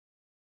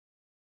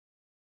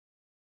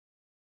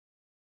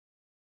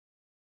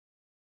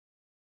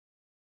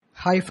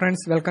Hi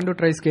friends, welcome to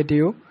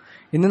TriSKTU.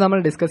 ഇന്ന് നമ്മൾ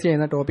discuss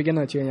ചെയ്യുന്ന ടോപ്പിക്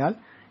എന്ന് വെച്ച് കഴിഞ്ഞാൽ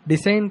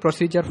design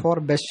procedure for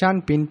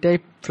Bush&Pin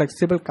type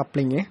flexible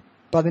coupling.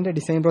 അപ്പോൾ അതിൻ്റെ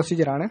design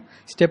പ്രൊസീജിയറാണ്.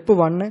 Step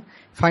 1,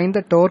 find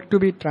the torque to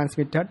be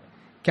transmitted.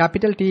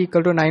 Capital T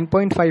equal to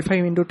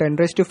 9.55 into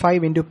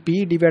 10⁵ into P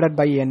divided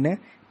by N.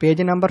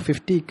 Page number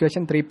 50,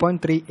 equation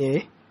 3.3a.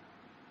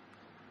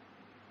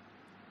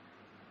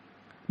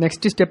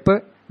 Next step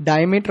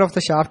diameter of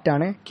the shaft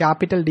ആണ്.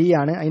 Capital D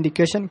ആണ്. അതിൻ്റെ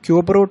equation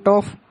cube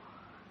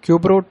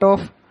root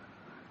of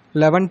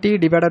 11t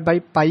divided by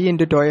pi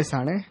into tOS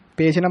ആണ്.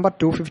 Page number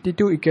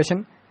 252, equation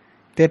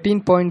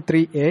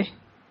 13.3a.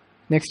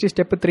 Next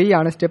step 3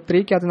 ആണ്. Step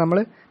 3ക്കകത്ത് നമ്മൾ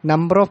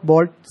number of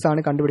bolts ആണ്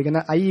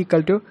കണ്ടുപിടിക്കുന്നത്. I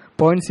equal to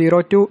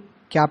 0.02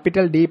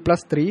 capital D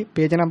plus 3.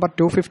 Page number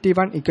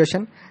 251,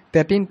 equation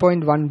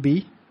 13.1b.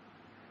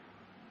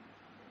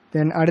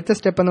 Then അടുത്ത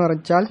step എന്ന്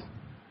പറഞ്ഞാൽ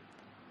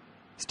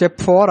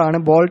step 4 ആണ്.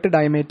 Bolt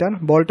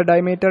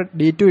diameter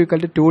D2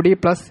 equal to 2D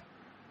plus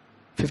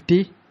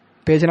 50.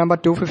 Page number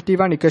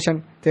 251, equation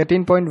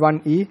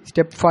 13.1e.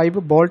 Step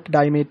 5 bolt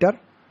diameter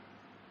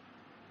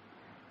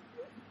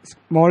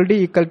small d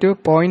equal to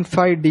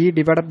 0.5d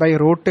divided by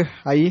root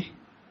I.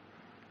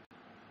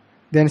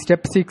 Then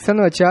step 6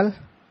 എന്ന് വെച്ചാൽ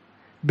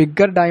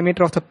bigger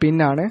diameter of the പിൻ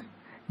ആണ്.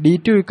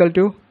 D2 equal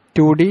to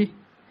 2d.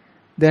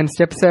 Then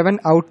step 7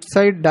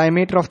 outside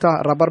diameter of the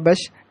rubber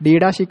ബഷ് D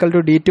dash equal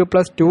to D2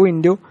 plus 2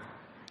 into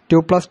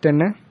 2 plus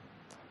 10.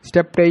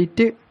 Step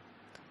 8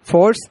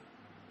 force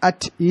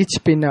at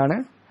each പിൻ ആണ്.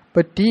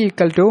 ഇപ്പോൾ T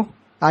equal to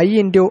I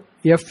into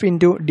F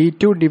into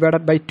D2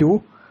 divided by 2.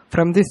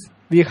 From this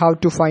we have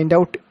to find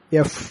out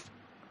F.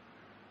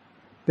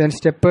 Then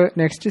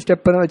next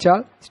step എന്ന് വെച്ചാൽ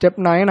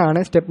step 9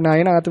 ആണ്. Step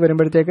 9 അകത്ത്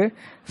വരുമ്പോഴത്തേക്ക്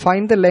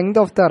find the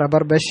length of the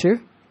rubber ബഷ്.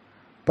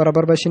 ഇപ്പോൾ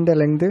rubber ബഷിൻ്റെ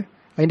length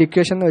അതിൻ്റെ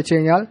equation എന്ന് വെച്ച്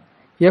കഴിഞ്ഞാൽ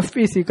F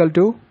is equal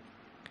to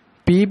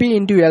PB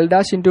into L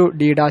dash into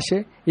D dash.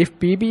 If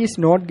PB is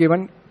not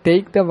given,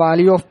 take the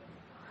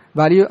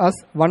value as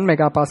 1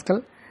 megapascal.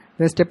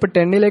 Step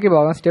 10ലേക്ക്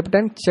പോകാം. Step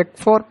 10 check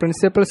four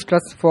principal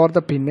stress for the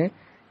pin.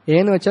 A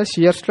എന്ന് വെച്ചാൽ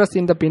shear stress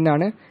in the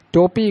പിന്നാണ്.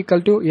 Top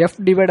equal to F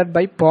divided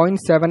by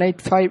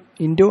 0.785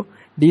 into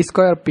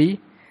D² P.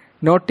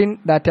 Not in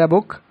data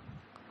book.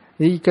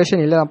 ഈ equation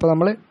ഇല്ല, അപ്പോൾ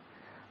നമ്മൾ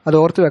അത്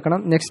ഓർത്ത്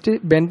വെക്കണം. Next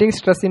bending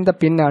stress in the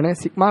പിന്നാണ്.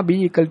 Sigma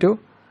B equal to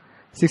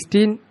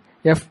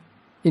 16F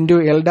into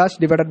L dash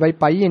divided by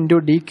pi into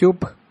D³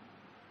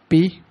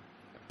 P.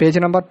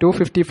 Page number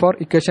 254,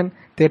 equation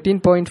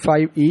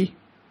 13.5e.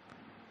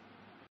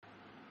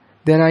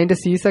 Then അതിൻ്റെ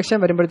C section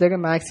വരുമ്പോഴത്തേക്ക്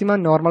മാക്സിമം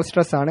നോർമൽ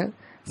സ്ട്രെസ് ആണ്.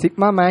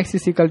 Sigma max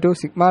is equal to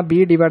sigma B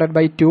divided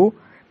by 2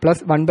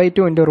 plus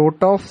 1/2 into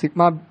root of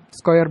sigma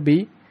square B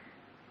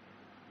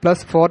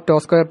plus 4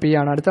 τ² P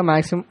ആണ്. അടുത്ത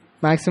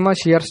maximum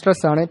shear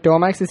stress ആണ്. To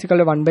max is equal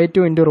to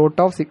 1/2 into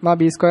root of sigma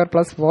B square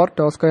plus 4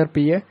 τ² P.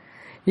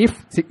 If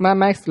sigma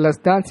max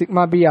less than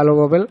sigma B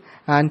allowable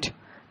and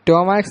to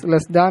max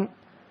less than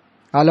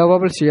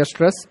allowable shear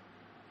stress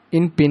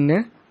in pin,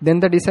 then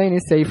the design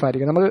is safe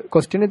ആയിരിക്കും. നമ്മൾ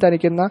ക്വസ്റ്റ്യനിൽ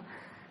തനിക്കുന്ന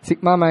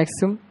sigma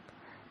മാക്സും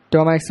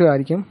to മാക്സും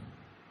ആയിരിക്കും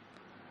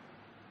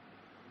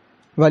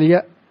വലിയ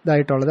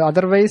ഇതായിട്ടുള്ളത്.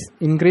 Otherwise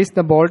increase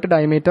the bolt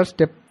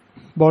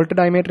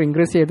diameter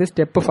increase ചെയ്ത്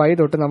step 5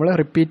 തൊട്ട് നമ്മൾ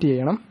repeat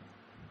ചെയ്യണം.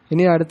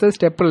 ഇനി അടുത്തത്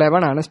സ്റ്റെപ്പ്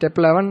 11 ആണ്. സ്റ്റെപ്പ്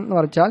 11 എന്ന്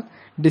പറഞ്ഞാൽ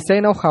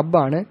ഡിസൈൻ ഓഫ് ഹബ്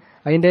ആണ്.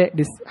 അതിൻ്റെ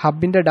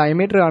ഹബിൻ്റെ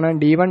ഡയമീറ്റർ കാണാൻ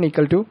D1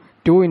 equal to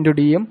 2 into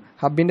D യും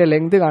ഹബിൻ്റെ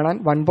ലെങ്ത് കാണാൻ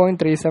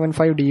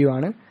 1.375 D യും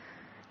ആണ്.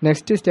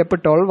 നെക്സ്റ്റ് സ്റ്റെപ്പ്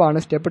 12 ആണ്.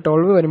 സ്റ്റെപ്പ്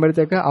 12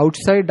 വരുമ്പോഴത്തേക്ക്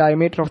outside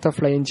diameter of the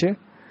flange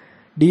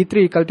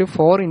D3 equal to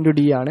 4 into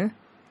D ആണ്.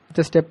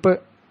 സ്റ്റെപ്പ്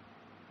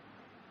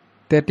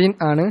 13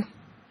 ആണ്.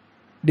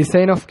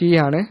 ഡിസൈൻ ഓഫ് കീ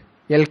ആണ്.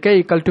 LK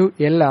equal to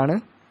L ആണ്.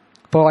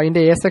 അപ്പോൾ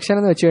അതിൻ്റെ A സെക്ഷൻ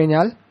എന്ന് വെച്ച്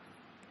കഴിഞ്ഞാൽ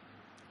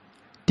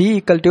T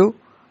equal to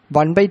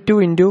 1/2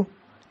 into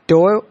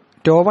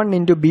τ1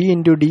 into B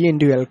into D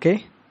into LK.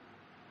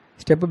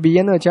 Step B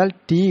എന്ന് വെച്ചാൽ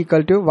T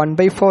equal to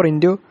 1/4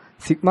 into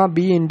sigma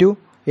B into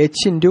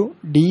H into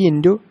D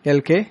into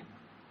LK.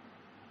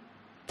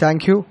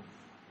 Thank you.